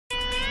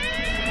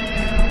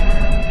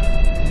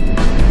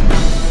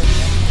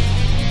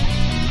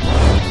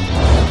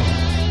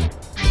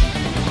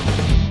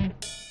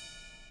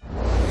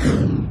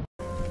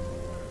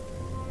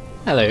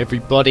Hello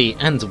everybody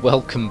and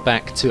welcome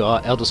back to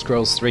our Elder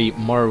Scrolls 3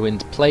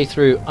 Morrowind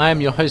playthrough. I am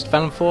your host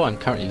Valenfor. I'm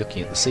currently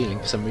looking at the ceiling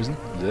for some reason.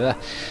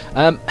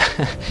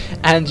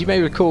 And you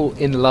may recall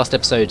in the last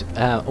episode,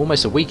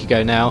 almost a week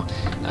ago now,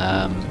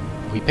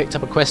 we picked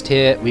up a quest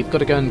here. We've got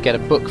to go and get a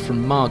book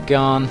from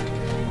Margan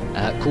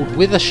called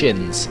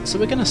Withershins. So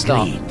we're going to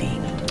start...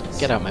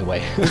 Get out of my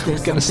way.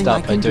 We're going to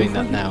start by doing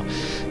that now.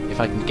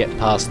 If I can get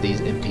past these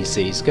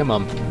NPCs. Come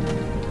on.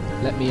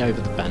 Let me over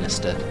the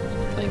banister.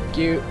 Thank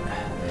you.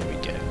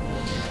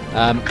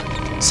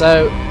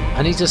 So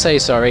I need to say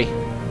sorry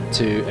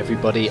to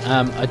everybody.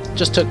 I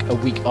just took a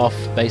week off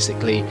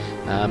basically.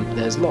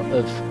 There's a lot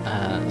of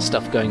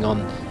stuff going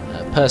on.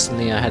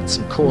 Personally, I had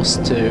some course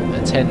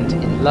to attend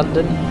in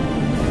London,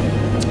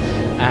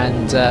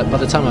 and by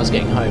the time I was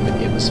getting home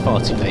it was far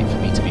too late for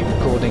me to be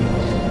recording.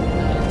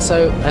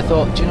 So I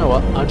thought, do you know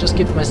what, I'll just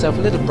give myself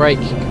a little break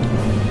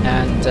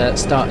and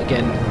start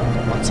again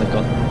once I've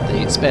got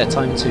the spare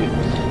time to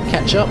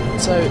catch up.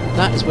 So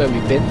that is where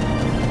we've been.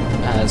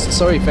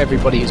 Sorry for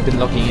everybody who's been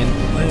logging in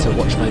to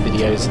watch my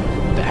videos.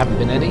 There haven't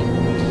been any.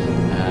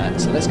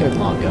 So let's go with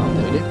Margan,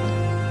 there we go.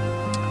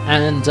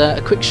 And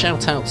a quick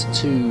shout out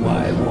to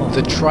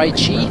the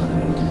Trichi,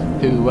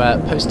 who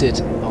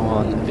posted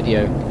on a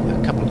video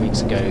a couple of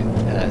weeks ago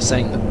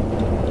saying that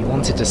he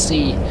wanted to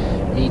see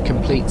me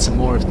complete some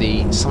more of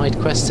the side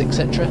quests,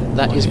 etc.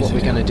 That is what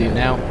we're going to do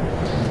now.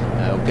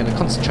 We're going to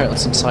concentrate on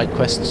some side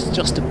quests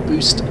just to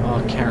boost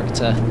our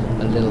character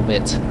a little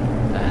bit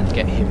and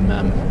get him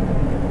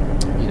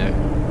you know,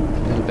 a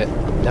little bit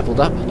leveled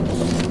up.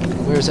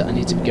 Where is it I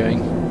need to be going?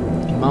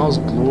 Mars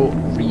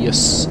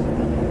Gloriousus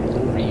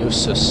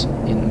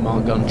in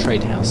Margan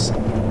Trade House.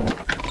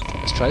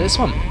 Let's try this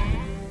one.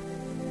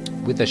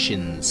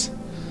 Withershins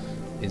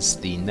is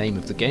the name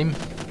of the game.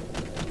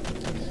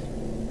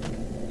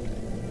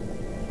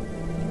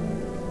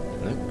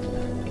 Nope.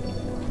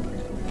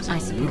 I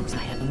suppose I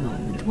have a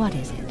moment. What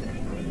is it?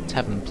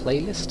 Tavern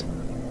playlist.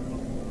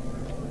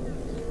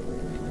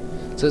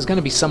 So there's going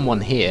to be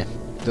someone here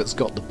that's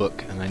got the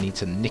book and I need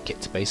to nick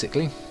it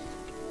basically.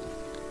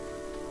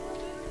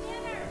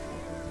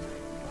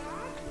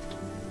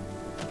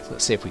 So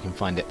let's see if we can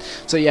find it.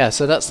 So yeah,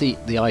 so that's the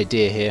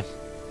idea here.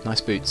 Nice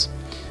boots.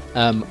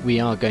 We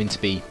are going to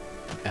be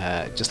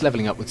just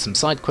leveling up with some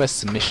side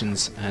quests and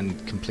missions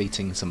and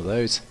completing some of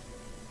those.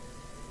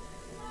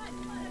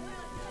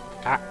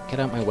 Ah, get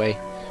out of my way.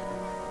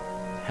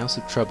 House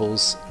of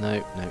Troubles.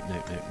 No.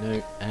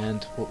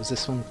 And what was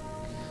this one?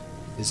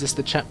 Is this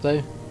the chap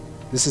though?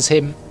 This is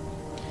him.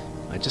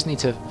 I just need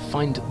to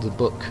find the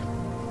book.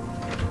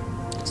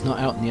 It's not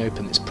out in the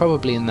open. It's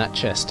probably in that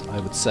chest, I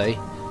would say.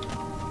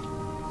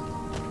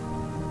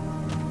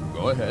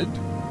 Go ahead.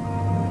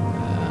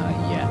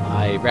 Yeah,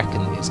 I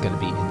reckon it's going to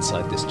be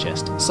inside this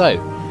chest.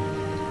 So,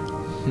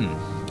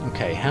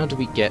 okay, how do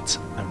we get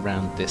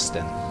around this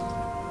then?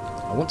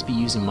 I want to be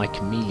using my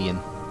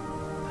chameleon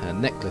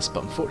necklace,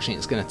 but unfortunately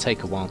it's going to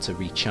take a while to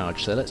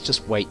recharge. So let's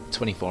just wait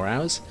 24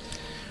 hours.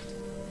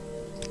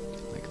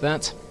 Like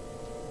that.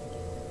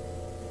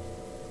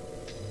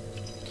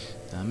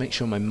 Make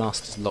sure my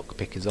master's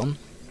lockpick is on.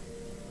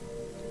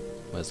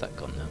 Where's that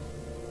gone now?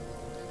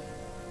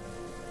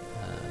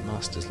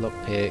 Master's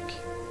lockpick.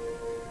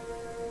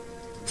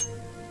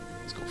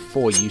 It's got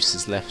 4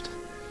 uses left.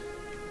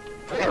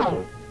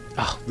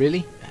 Oh,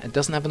 really? It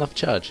doesn't have enough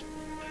charge.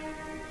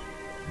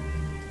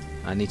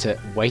 I need to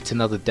wait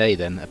another day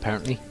then,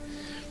 apparently.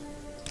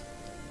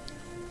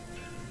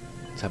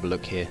 Let's have a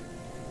look here.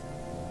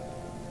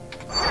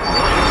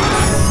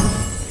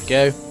 There we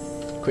go.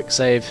 Quick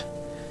save.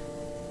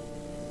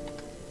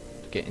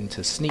 Get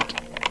into sneak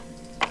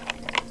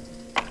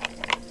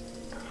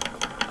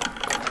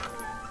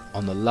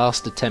on the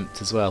last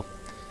attempt as well.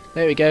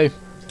 There we go.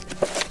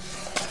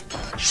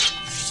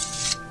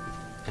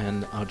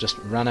 And I'll just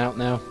run out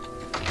now.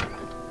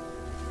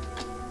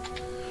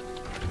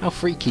 How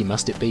freaky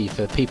must it be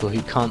for people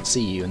who can't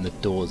see you and the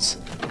doors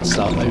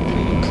start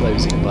opening and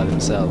closing by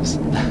themselves?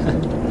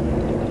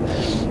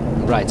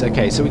 Right,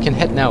 okay, so we can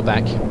head now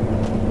back.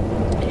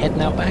 Head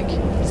now back?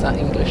 Is that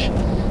English?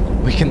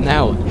 We can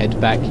now head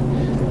back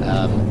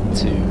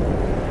to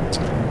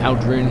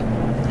Aldrune,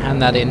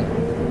 hand that in,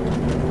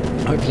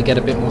 hopefully get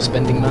a bit more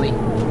spending money,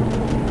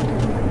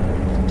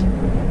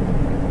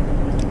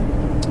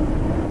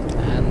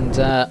 and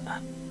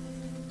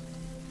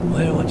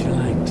where would you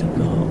like to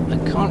go? I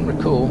can't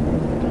recall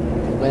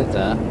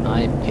whether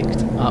I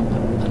picked up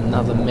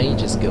another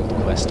Mages Guild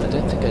quest. I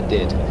don't think I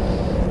did.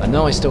 I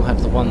know I still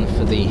have the one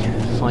for the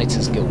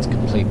Fighters Guild to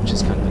complete, which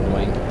is kind of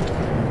annoying.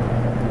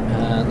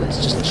 Let's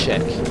just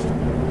check.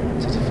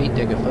 To defeat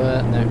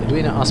Degafur. No,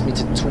 Edwina asked me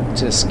to talk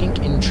to Skink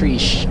in Tree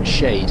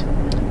Shade.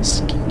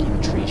 Skink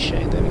in Tree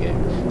Shade, there we go.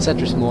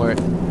 Cedrus Moore,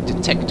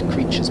 Detect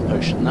Creatures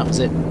potion, that was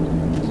it.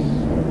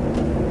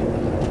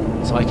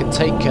 So I can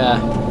take...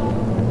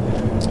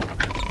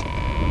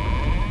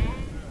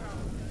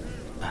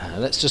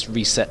 let's just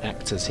reset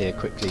actors here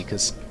quickly,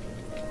 because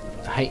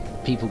I hate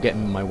people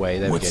getting in my way.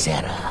 There we go.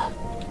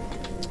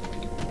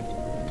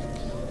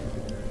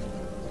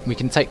 we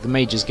can take the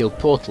Mages Guild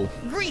portal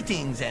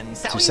Greetings and to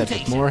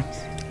salutations. Cedric.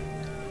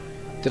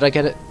 Did I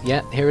get it?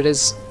 Yeah, here it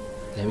is.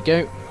 There we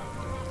go.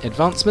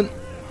 Advancement.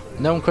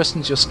 No one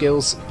questions your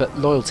skills, but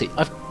loyalty.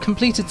 I've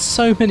completed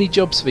so many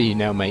jobs for you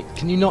now, mate.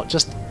 Can you not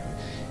just...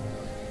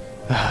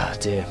 Ah,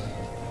 dear.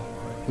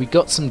 We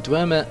got some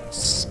Dwemer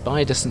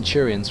Spider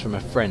Centurions from a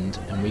friend,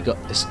 and we got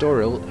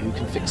Estorial who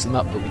can fix them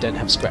up, but we don't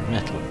have scrap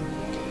metal.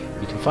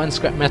 You can find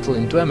scrap metal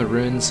in Dwemer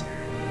ruins.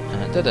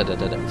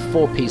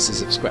 4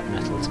 pieces of scrap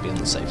metal to be on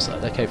the safe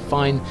side. Okay,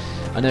 fine.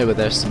 I know where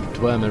there's some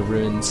Dwemer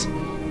ruins.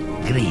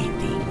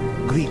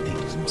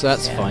 Greetings. So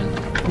that's fine.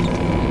 You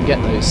can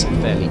get those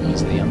fairly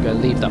easily. I'm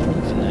going to leave that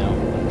one for now.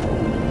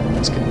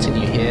 Let's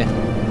continue here.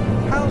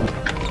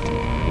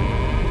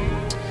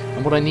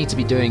 And what I need to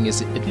be doing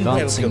is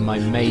advancing my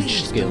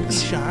mage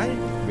skills.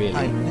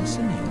 Really.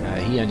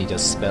 He only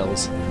does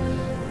spells.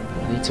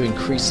 I need to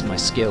increase my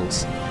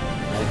skills.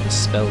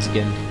 Spells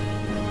again.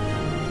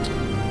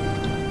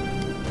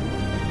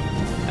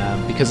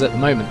 Because at the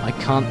moment I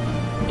can't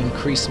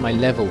increase my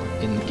level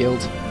in the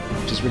guild,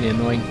 which is really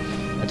annoying.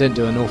 I don't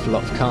do an awful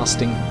lot of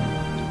casting.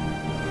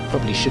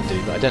 Probably should do,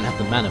 but I don't have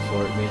the mana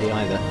for it really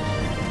either.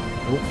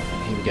 Oh,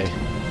 here we go.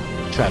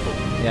 Travel.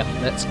 Yeah,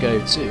 let's go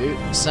to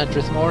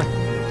Sadrithmore.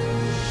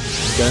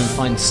 Go and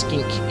find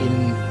Skink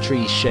in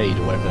Tree Shade,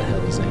 or whatever the hell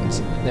his name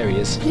is. There he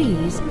is.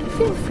 Please,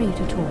 feel free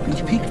to talk.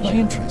 You've piqued my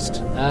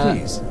interest.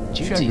 Please,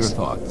 share your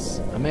thoughts.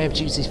 I may have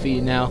duties for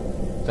you now,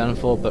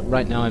 Valenfor, but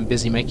right now I'm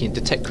busy making a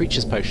Detect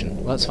Creatures potion.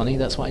 Well, that's funny,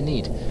 that's what I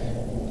need.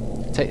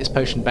 Take this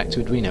potion back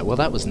to Edwina. Well,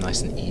 that was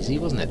nice and easy,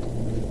 wasn't it?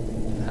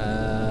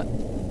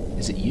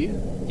 Is it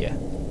you? Yeah,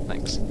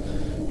 thanks.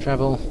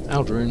 Travel,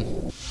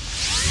 Aldrune.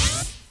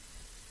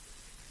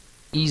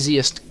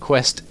 Easiest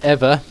quest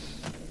ever.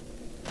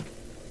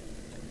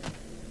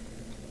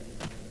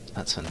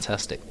 That's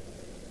fantastic.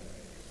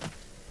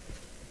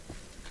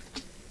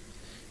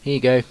 Here you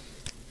go.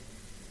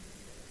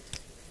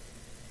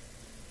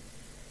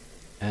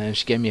 And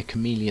she gave me a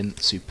chameleon.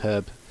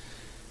 Superb.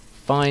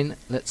 Fine,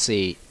 let's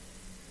see.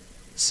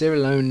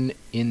 Cyrilone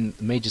in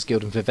the Mages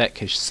Guild in Vivec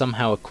has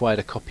somehow acquired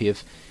a copy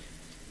of...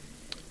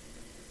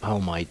 Oh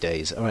my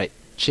days. Alright,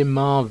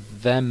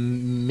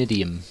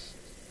 Chimarvemidium.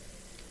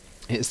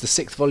 It is the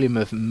 6th volume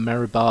of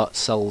Maribar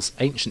Sul's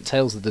Ancient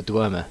Tales of the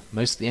Dwemer.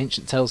 Most of the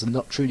ancient tales are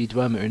not truly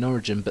Dwemer in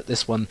origin, but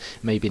this one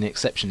may be an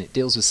exception. It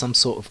deals with some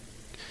sort of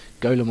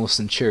golem or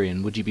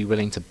centurion. Would you be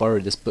willing to borrow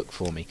this book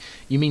for me?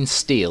 You mean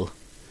steal.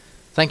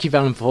 Thank you,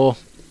 Valenfor.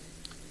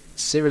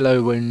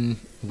 Cyrilo, when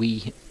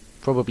we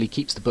probably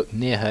keeps the book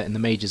near her in the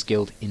Mages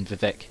Guild in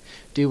Vivec.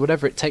 Do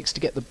whatever it takes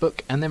to get the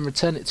book and then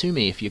return it to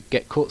me. If you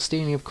get caught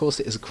stealing, of course,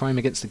 it is a crime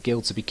against the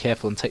guild, so be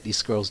careful and take these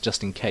scrolls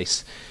just in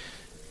case.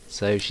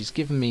 So she's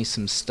given me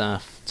some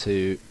stuff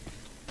to...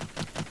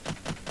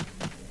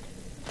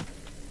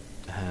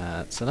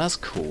 so that's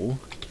cool.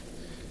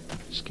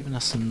 She's given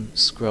us some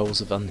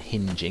scrolls of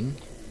unhinging.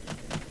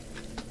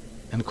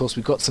 And of course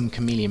we've got some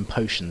chameleon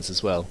potions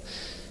as well.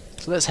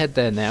 So let's head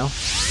there now.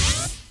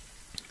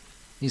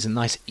 These are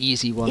nice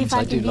easy ones.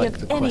 I do like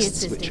the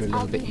quests which are a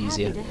little bit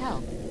easier.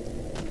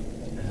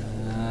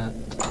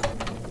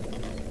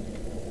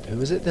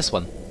 Who is it? This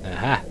one.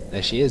 Aha!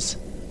 There she is.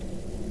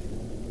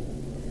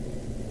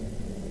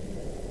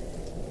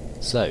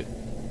 So,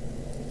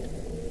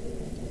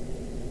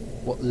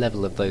 what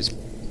level of those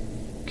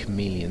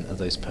chameleon are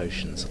those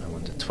potions, I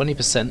wonder?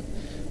 20%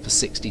 for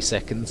 60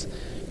 seconds.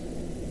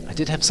 I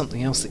did have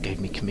something else that gave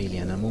me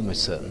chameleon, I'm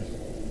almost certain.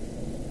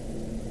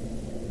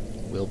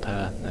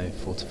 Willpower, no,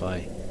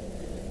 fortify.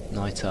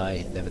 Night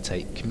Eye,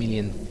 levitate.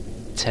 Chameleon,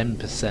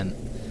 10%.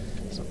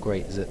 It's not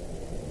great, is it?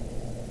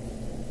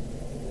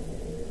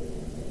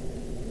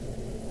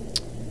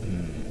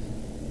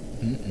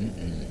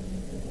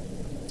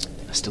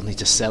 I still need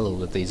to sell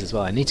all of these as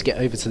well. I need to get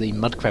over to the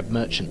Mudcrab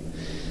Merchant.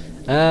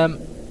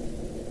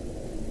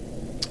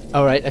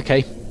 Alright,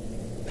 okay.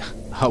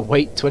 I'll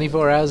wait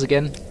 24 hours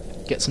again.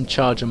 Get some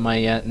charge on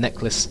my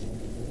necklace.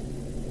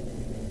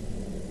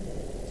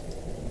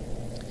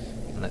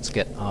 And let's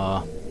get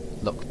our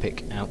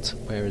lockpick out.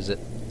 Where is it?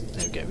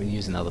 There we go. We'll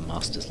use another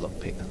Master's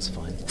lockpick. That's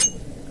fine.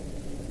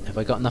 Have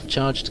I got enough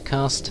charge to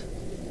cast?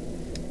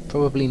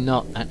 Probably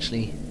not,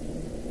 actually.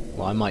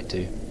 Well, I might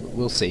do.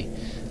 We'll see.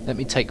 Let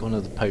me take one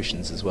of the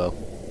potions as well,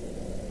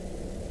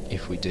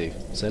 if we do.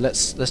 So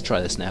let's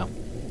try this now.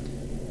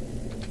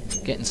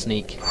 Get in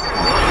sneak,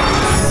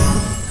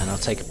 and I'll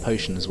take a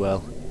potion as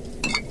well.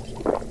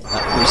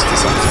 That boosts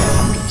us up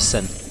to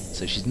 100%,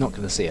 so she's not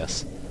going to see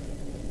us.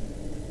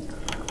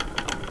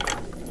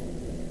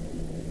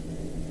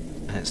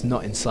 And it's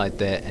not inside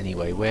there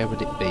anyway. Where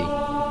would it be?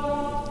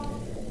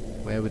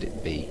 Where would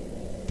it be?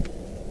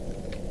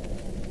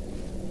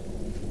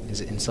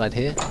 Is it inside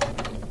here?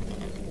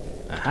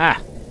 Aha!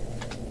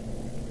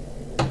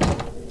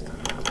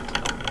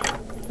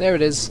 There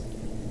it is.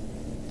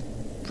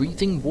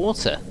 Breathing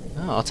water.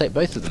 Oh, I'll take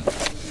both of them.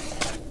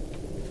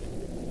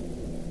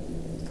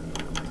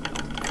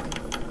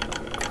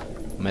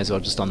 May as well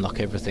just unlock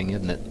everything,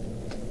 isn't it?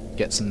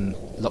 Get some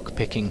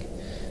lock-picking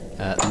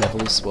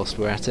levels whilst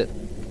we're at it.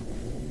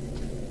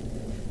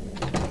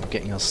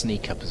 getting our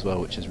sneak up as well,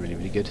 which is really,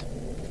 really good.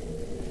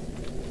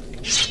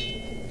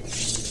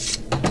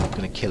 Not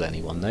going to kill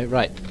anyone though.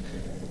 Right,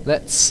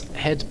 let's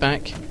head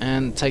back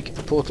and take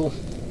the portal.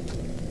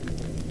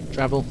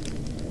 Travel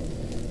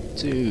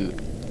to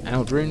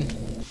Aldrune.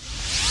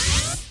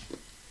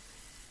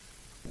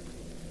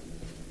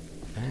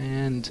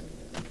 And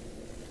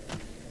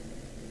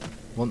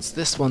once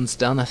this one's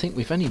done, I think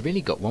we've only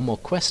really got one more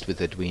quest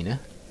with Edwina,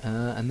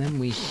 and then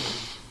we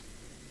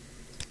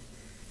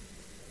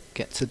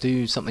get to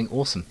do something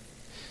awesome.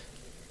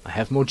 I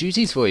have more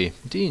duties for you,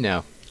 do you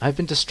now? I've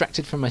been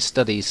distracted from my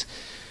studies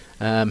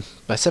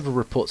by several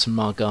reports from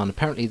Margan.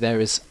 Apparently there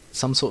is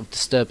some sort of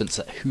disturbance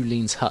at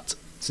Hulin's hut.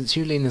 Since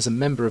Hulin is a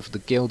member of the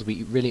guild,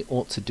 we really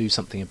ought to do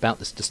something about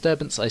this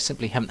disturbance. I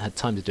simply haven't had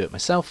time to do it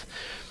myself.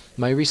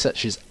 My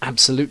research is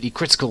absolutely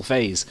critical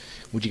phase.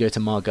 Would you go to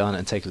Margan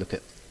and take a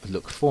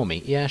look for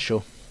me? Yeah,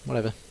 sure.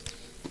 Whatever.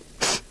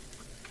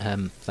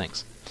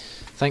 Thanks.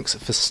 Thanks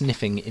for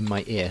sniffing in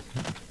my ear.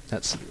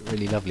 That's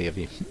really lovely of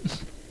you.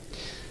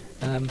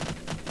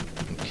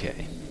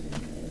 Okay.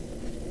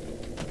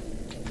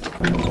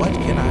 What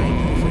can I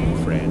do for you,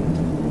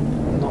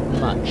 friend? Not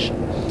much.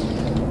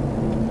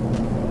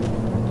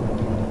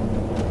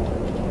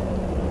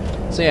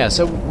 So yeah,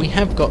 so we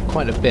have got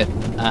quite a bit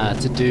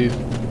to do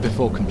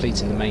before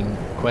completing the main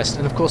quest,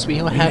 and of course we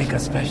have a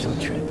special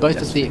trip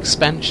both of the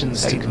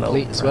expansions to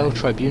complete as well,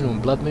 Tribunal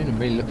and Blood Moon. I'm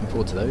really looking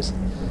forward to those.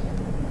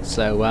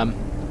 So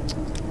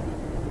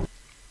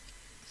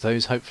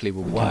those hopefully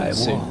will be coming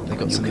soon. They've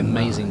got some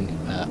amazing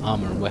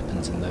armour and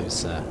weapons in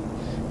those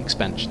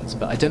expansions,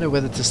 but I don't know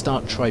whether to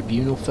start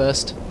Tribunal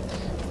first,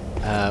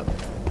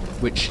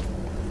 which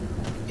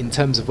in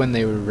terms of when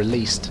they were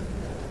released,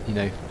 you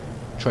know,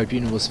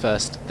 Tribunal was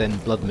first, then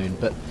Blood Moon,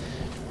 but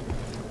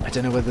I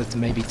don't know whether to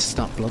maybe to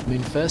start Blood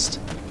Moon first.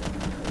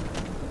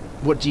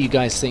 What do you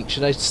guys think?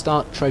 Should I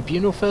start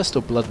Tribunal first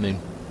or Blood Moon?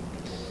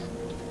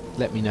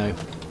 Let me know.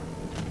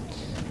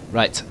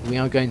 Right, we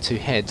are going to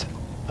head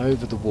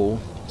over the wall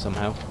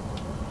somehow.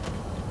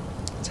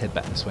 Let's head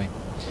back this way.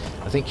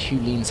 I think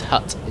Hulin's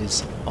hut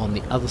is on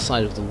the other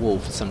side of the wall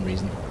for some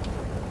reason.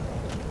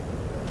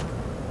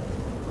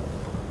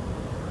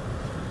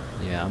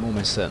 Yeah, I'm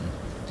almost certain.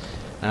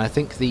 And I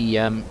think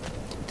the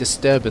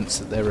disturbance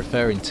that they're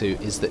referring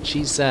to is that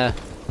she's a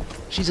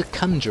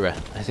conjurer,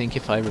 I think,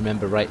 if I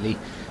remember rightly,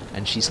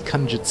 and she's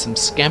conjured some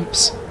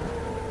scamps,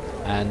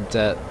 and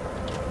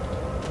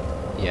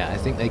yeah, I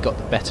think they got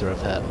the better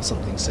of her or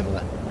something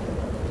similar.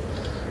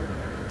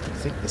 I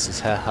think this is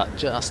her hut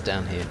just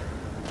down here.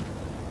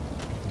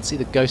 You can see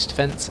the ghost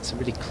fence. It's a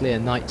really clear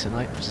night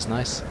tonight, which is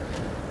nice.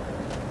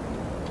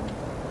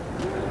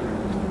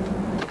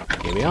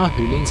 Here we are,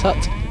 Hulin's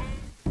hut.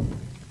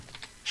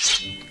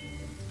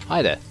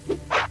 Hi there.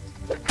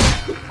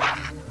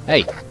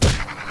 Hey,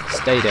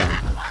 stay down.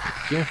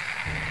 Thank you.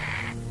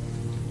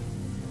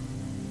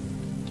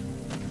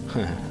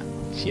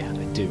 Yeah,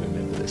 I do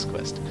remember this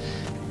quest.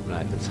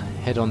 Right, let's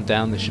head on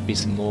down. There should be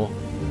some more.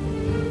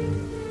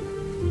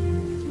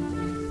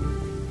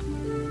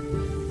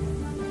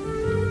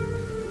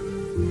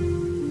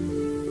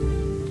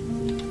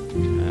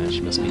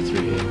 She must be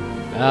through here.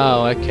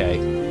 Oh, okay.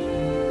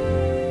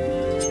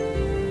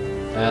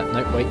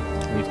 No, wait.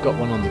 We've got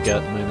one on the go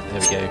at the moment.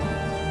 There we go.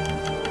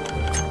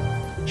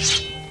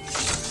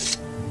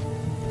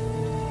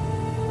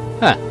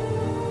 Huh.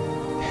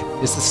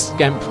 Is the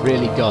scamp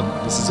really gone?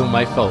 This is all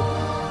my fault.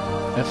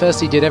 At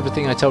first he did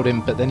everything I told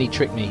him, but then he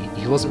tricked me.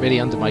 He wasn't really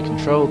under my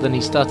control. Then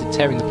he started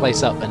tearing the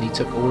place up, and he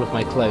took all of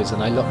my clothes,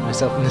 and I locked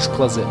myself in this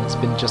closet. It's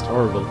been just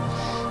horrible.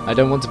 I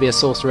don't want to be a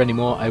sorcerer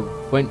anymore. I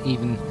won't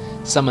even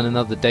summon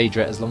another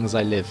Daedra as long as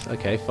I live.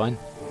 Okay, fine.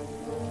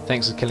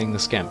 Thanks for killing the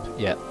scamp.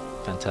 Yeah,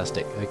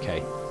 fantastic.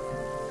 Okay.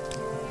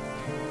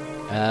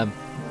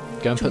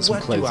 Go and put some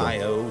clothes on. To what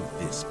do I owe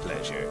this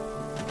pleasure?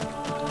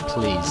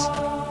 Please.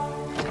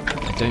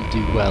 I don't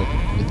do well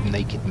with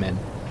naked men.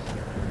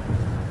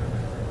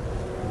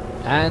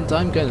 And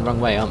I'm going the wrong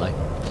way, aren't I?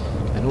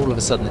 And all of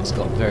a sudden it's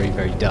got very,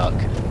 very dark.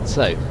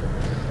 So,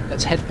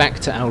 let's head back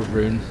to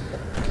Aldrune.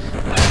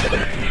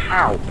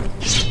 Ow!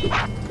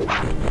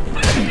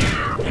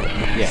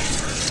 Yeah,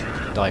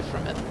 die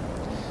from it.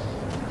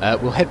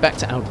 We'll head back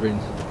to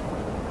Aldrune.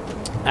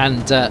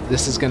 And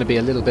this is going to be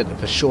a little bit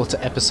of a shorter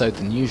episode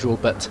than usual,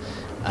 but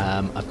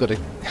I've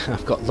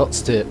got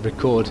lots to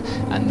record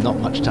and not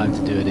much time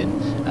to do it in.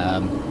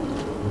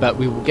 But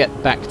we will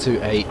get back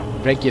to a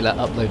regular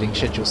uploading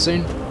schedule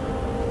soon.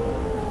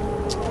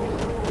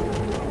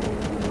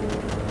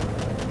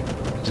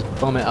 Just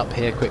bomb it up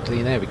here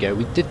quickly. There we go.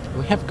 We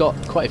have got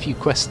quite a few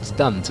quests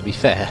done, to be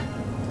fair.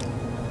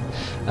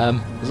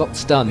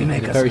 Lots done in a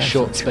very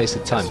short space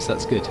of time, so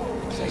that's good.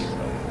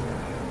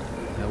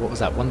 What was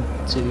that? 1,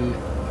 2...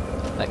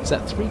 Is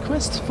that 3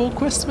 quests? 4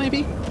 quests,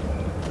 maybe?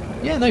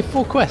 Yeah, no,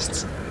 4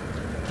 quests.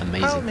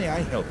 Amazing. How may I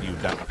help you,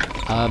 Doc?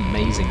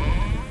 Amazing.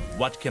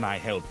 What can I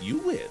help you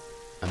with?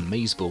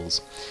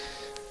 Amazeballs.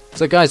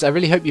 So guys, I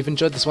really hope you've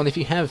enjoyed this one. If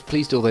you have,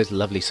 please do all those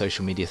lovely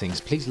social media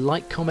things. Please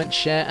like, comment,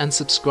 share and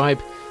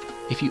subscribe.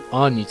 If you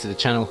are new to the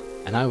channel,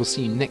 and I will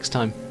see you next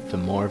time for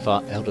more of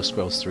our Elder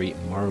Scrolls 3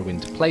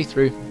 Morrowind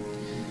playthrough.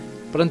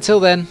 But until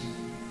then,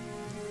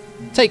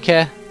 take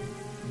care,